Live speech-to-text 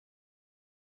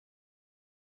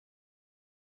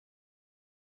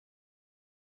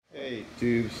Hey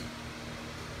tubes,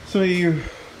 some of you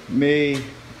may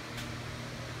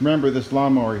remember this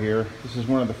lawnmower here. This is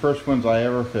one of the first ones I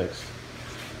ever fixed.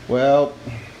 Well,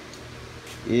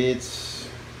 it's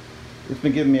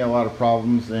been giving me a lot of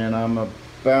problems, and I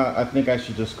think I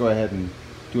should just go ahead and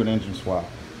do an engine swap.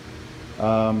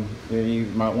 In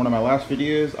one of my last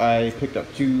videos, I picked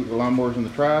up two lawnmowers in the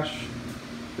trash.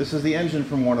 This is the engine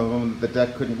from one of them. The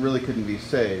deck couldn't be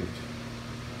saved,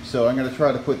 so I'm going to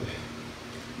try to put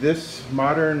this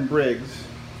modern Briggs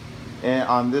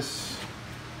on this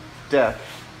deck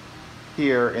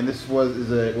here, and this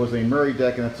was a Murray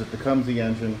deck, and that's a Tecumseh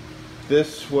engine.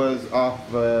 This was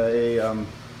off a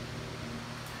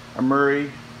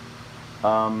Murray,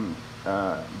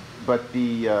 but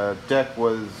the deck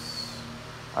was,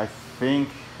 I think,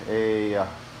 a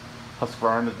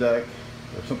Husqvarna deck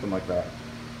or something like that.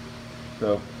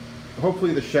 So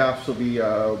hopefully the shafts will be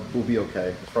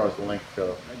okay as far as the length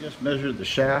goes. I just measured the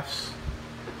shafts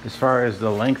as far as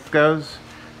the length goes.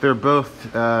 They're both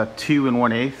 2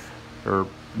 1/8 or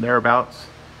thereabouts.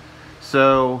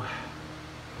 So,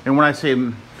 and when I say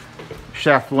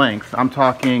shaft length, I'm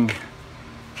talking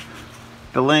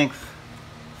the length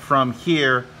from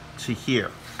here to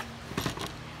here.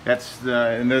 That's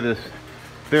they're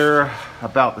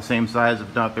about the same size,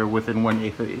 if not they're within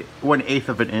 1/8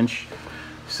 of an inch.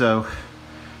 So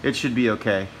it should be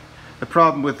okay. The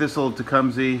problem with this old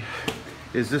Tecumseh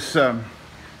is this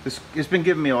it's been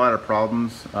giving me a lot of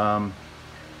problems,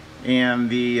 and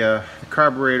the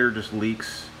carburetor just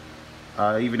leaks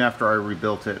even after I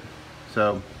rebuilt it.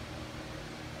 So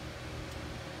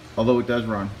although it does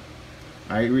run,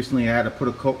 I recently had to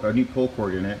put a new pull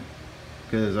cord in it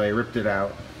because I ripped it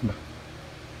out.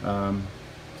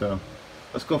 So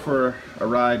let's go for a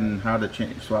ride and how to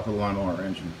swap a lawnmower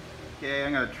engine. Okay,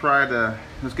 I'm gonna try to,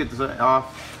 let's get this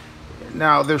off.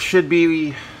 Now there should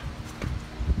be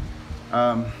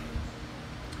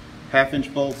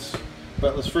 1/2-inch bolts,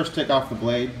 but let's first take off the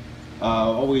blade.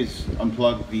 Always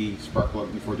unplug the spark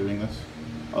plug before doing this.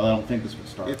 Although I don't think this would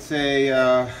start. It's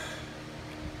a,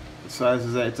 what size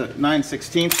is that? It's a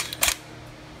 9/16.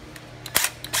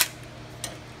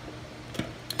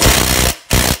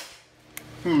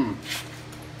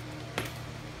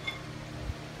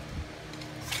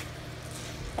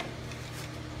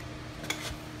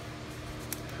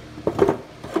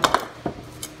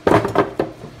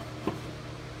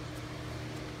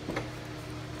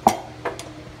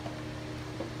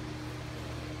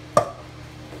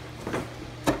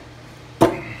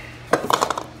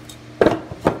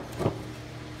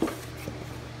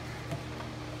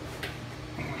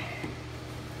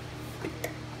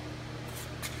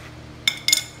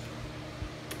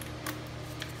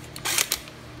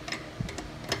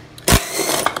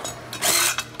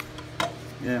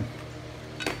 Yeah,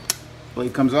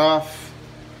 blade comes off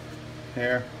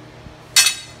here,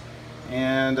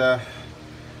 and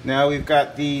now we've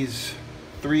got these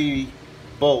 3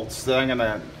 bolts that I'm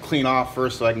gonna clean off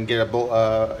first so I can get a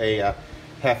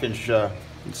 1/2-inch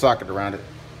socket around it.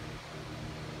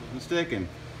 Mistaken,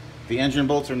 the engine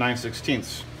bolts are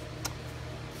 9/16.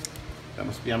 That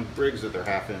must be on Briggs that they're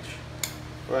 1/2-inch.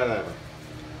 Whatever.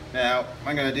 Now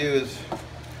what I'm gonna do is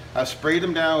I sprayed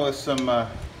them down with some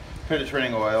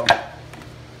penetrating oil.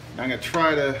 I'm going to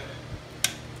try to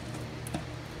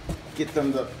get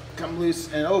them to come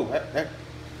loose and and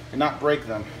not break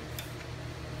them.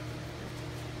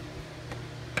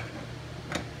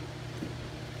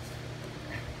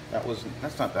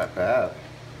 That's not that bad.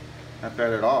 Not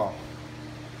bad at all.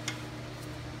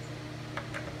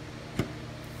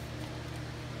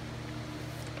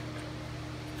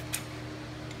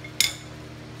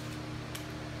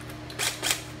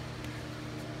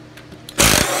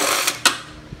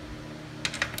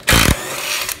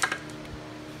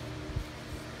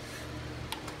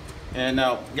 And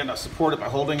now I'm going to support it by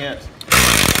holding it,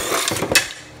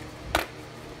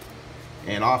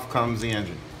 and off comes the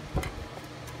engine.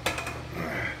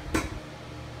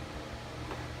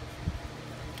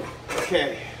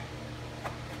 Okay.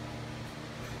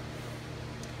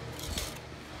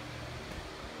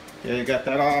 Okay, you got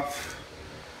that off.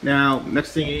 Now,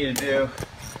 next thing you need to do,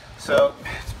 so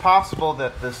it's possible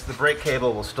that the brake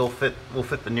cable will still fit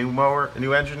the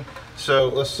new engine. So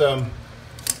let's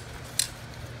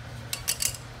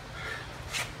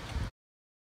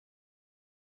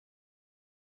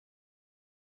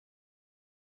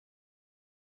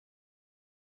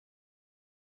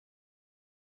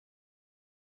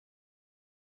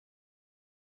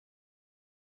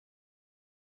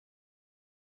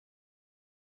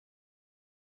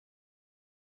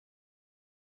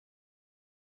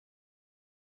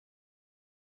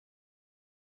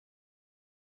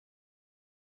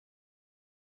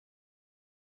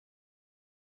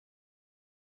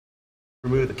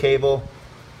Remove the cable.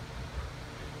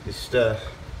 Just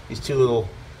these two little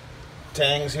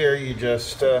tangs here, you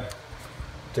just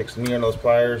take some needle nose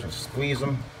pliers and squeeze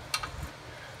them,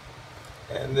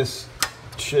 and this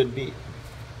should be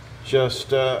just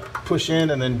push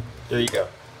in, and then there you go.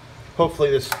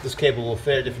 Hopefully this cable will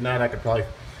fit. If not, I could probably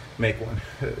make one.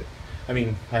 I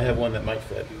mean, I have one that might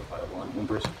fit. If I have one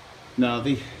person. Now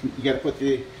you got to put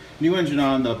the new engine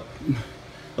on. The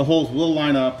holes will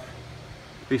line up,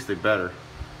 at least they better.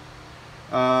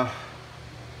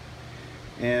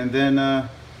 And then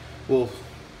we'll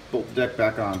bolt the deck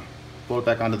back on, bolt it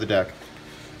back onto the deck.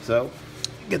 So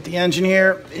get the engine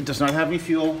here. It does not have any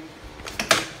fuel.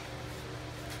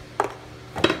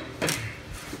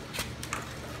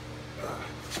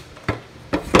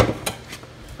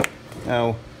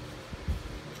 Now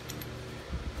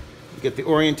get the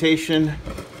orientation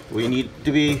we need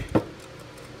to be.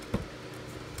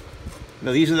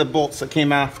 Now these are the bolts that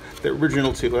came out, the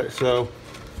original to it, so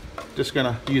just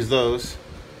gonna use those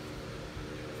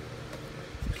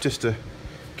just to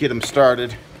get them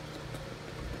started.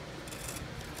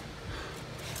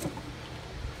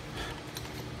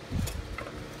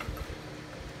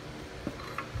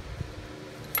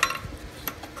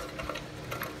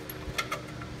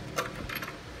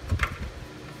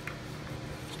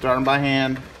 Start them by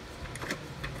hand.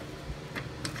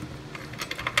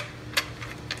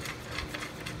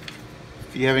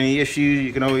 If you have any issues,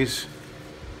 you can always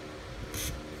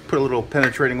put a little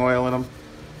penetrating oil in them.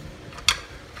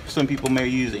 Some people may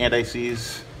use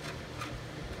anti-seize.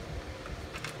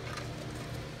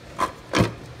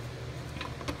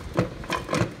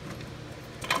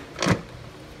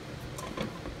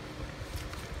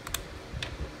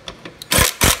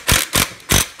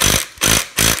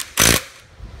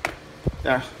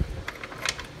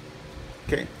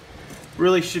 Okay,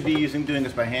 really should be doing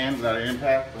this by hand without an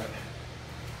impact, but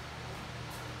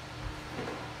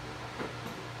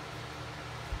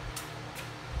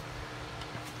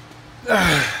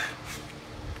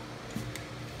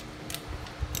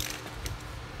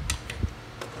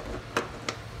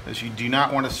as you do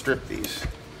not want to strip these.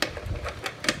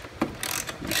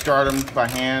 You start them by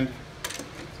hand,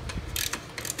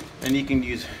 and you can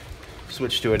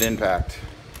switch to an impact.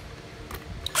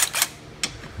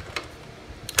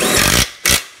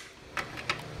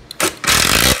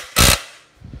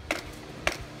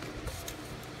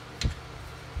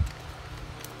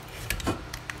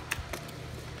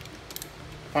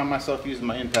 I find myself using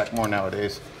my impact more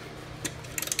nowadays.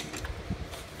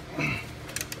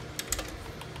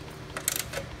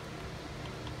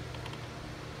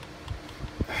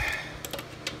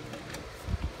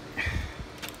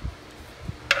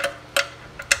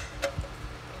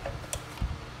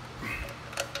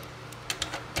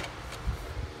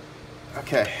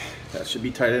 Okay, that should be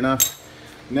tight enough.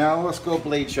 Now let's go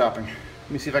blade shopping.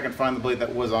 Let me see if I can find the blade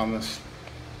that was on this.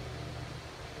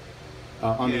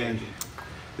 On the engine.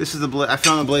 This is the blade. I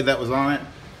found the blade that was on it.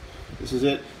 This is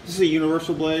it. This is a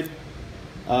universal blade.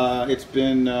 It's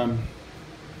been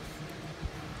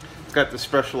it's got the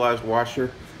specialized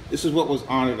washer. This is what was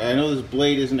on it. I know this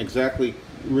blade isn't exactly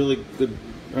really good.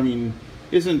 I mean,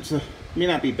 may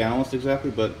not be balanced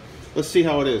exactly, but let's see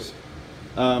how it is.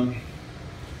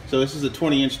 So this is a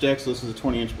 20-inch deck. So this is a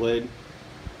 20-inch blade.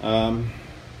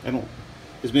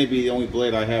 This may be the only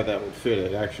blade I have that would fit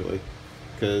it actually,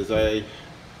 because the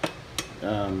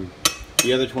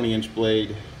other 20-inch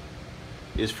blade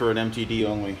is for an MTD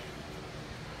only.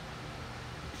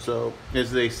 So,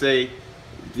 as they say,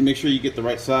 make sure you get the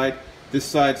right side. This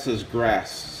side says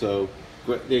grass, so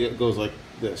it goes like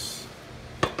this.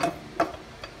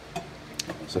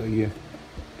 So you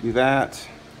do that.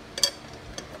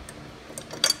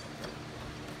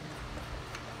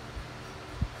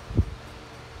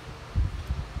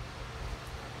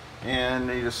 And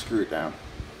then you just screw it down,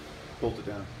 bolt it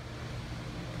down.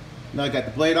 Now I got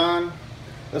the blade on.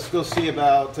 Let's go see if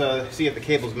the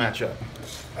cables match up.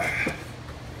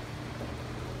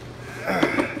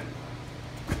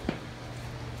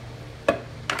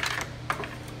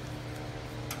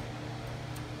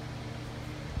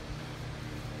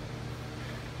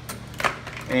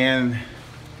 And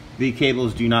the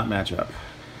cables do not match up.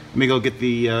 Let me go get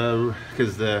the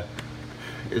because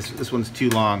this one's too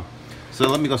long. So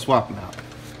let me go swap them out.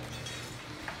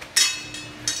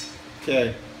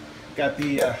 Okay. Got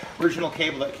the original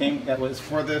cable that was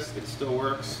for this. It still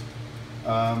works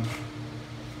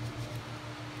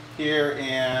here,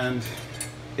 and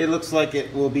it looks like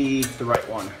it will be the right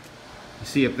one. You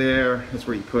see up there, that's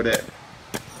where you put it.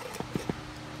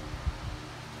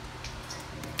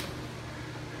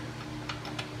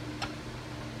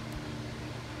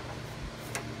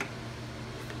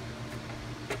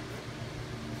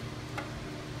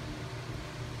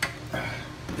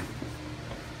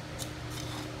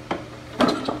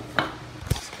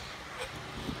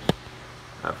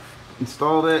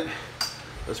 installed it.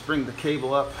 Let's bring the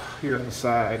cable up here on the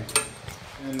side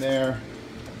and there,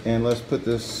 and let's put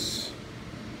this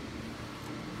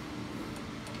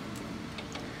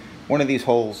one of these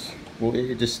holes. Well,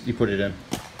 you put it in.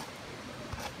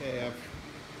 Okay, I've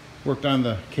worked on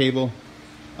the cable.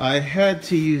 I had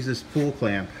to use this pull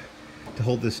clamp to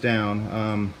hold this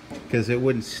down because it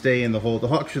wouldn't stay in the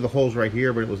hole. Actually, the hole's right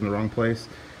here, but it was in the wrong place.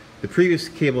 The previous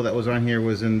cable that was on here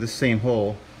was in this same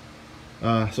hole.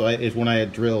 It's when I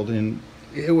had drilled, and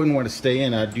it wouldn't want to stay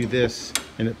in. I'd do this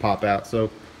and it'd pop out.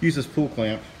 So use this pull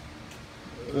clamp.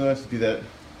 Let's do that.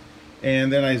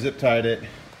 And then I zip tied it,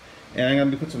 and I'm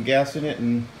gonna put some gas in it,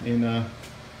 and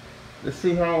let's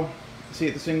see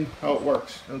this thing how it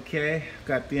works. Okay,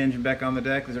 got the engine back on the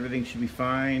deck. Everything should be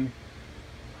fine.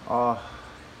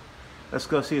 Let's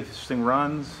go see if this thing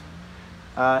runs.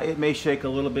 It may shake a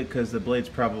little bit because the blade's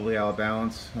probably out of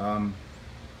balance.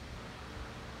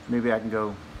 Maybe I can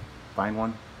go find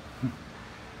one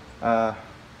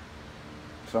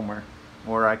somewhere,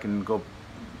 or I can go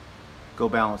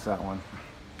balance that one.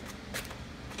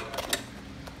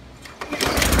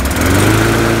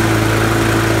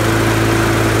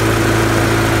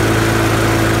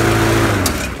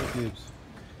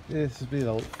 This will be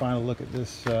the final look at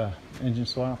this engine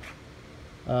swap.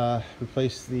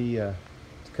 Replaced the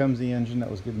Tecumseh engine that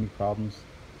was giving me problems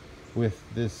with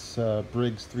this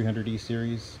Briggs 300E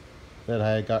series that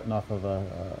I had gotten off of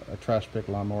a trash pick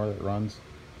lawnmower that runs,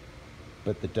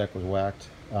 but the deck was whacked.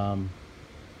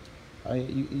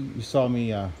 You saw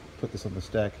me put this on the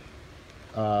deck.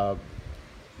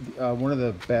 One of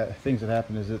the bad things that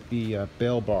happened is that the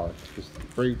bail bar, this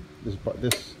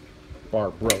bar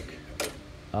broke.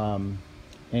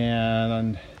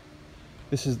 And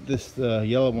this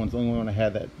yellow one's the only one I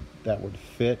had that would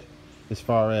fit as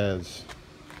far as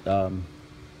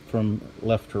from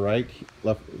left to right,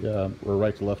 or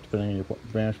right to left depending on your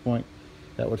vantage point.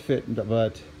 That would fit,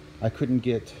 but I couldn't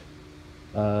get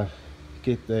the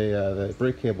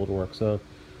brake cable to work. So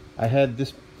I had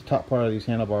this top part of these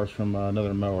handlebars from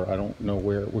another mower. I don't know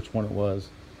which one it was.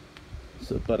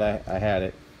 So, but I had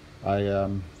it. I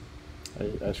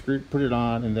put it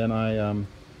on, and then I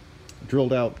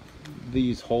drilled out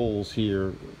these holes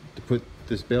here to put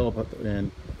this bail in,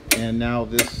 and now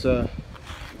this it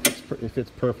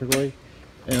fits perfectly.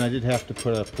 And I did have to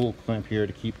put a pull clamp here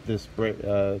to keep this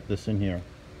this in here.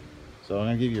 So I'm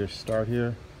gonna give you a start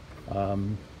here.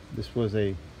 This was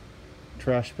a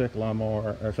trash pick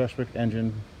lawnmower, or trash pick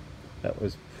engine that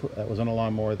was on a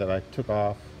lawnmower that I took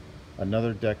off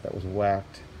another deck that was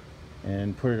whacked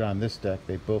and put it on this deck.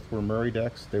 They both were Murray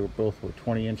decks. They both were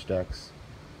 20-inch decks.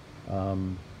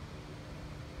 So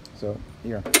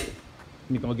here, let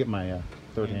me go get my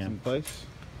third hand in place.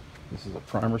 This is a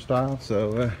primer style,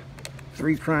 so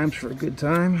 3 primes for a good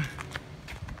time.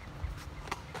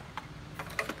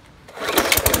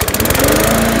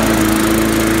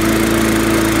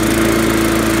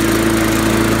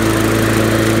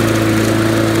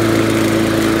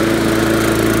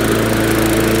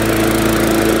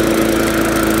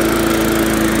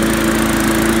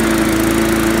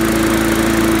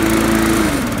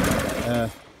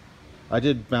 I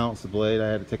did balance the blade. I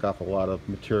had to take off a lot of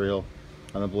material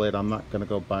on the blade. I'm not going to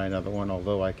go buy another one,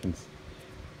 although I can.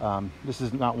 This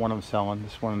is not one I'm selling.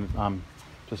 This one,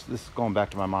 this is going back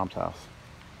to my mom's house.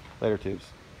 Later, tubes.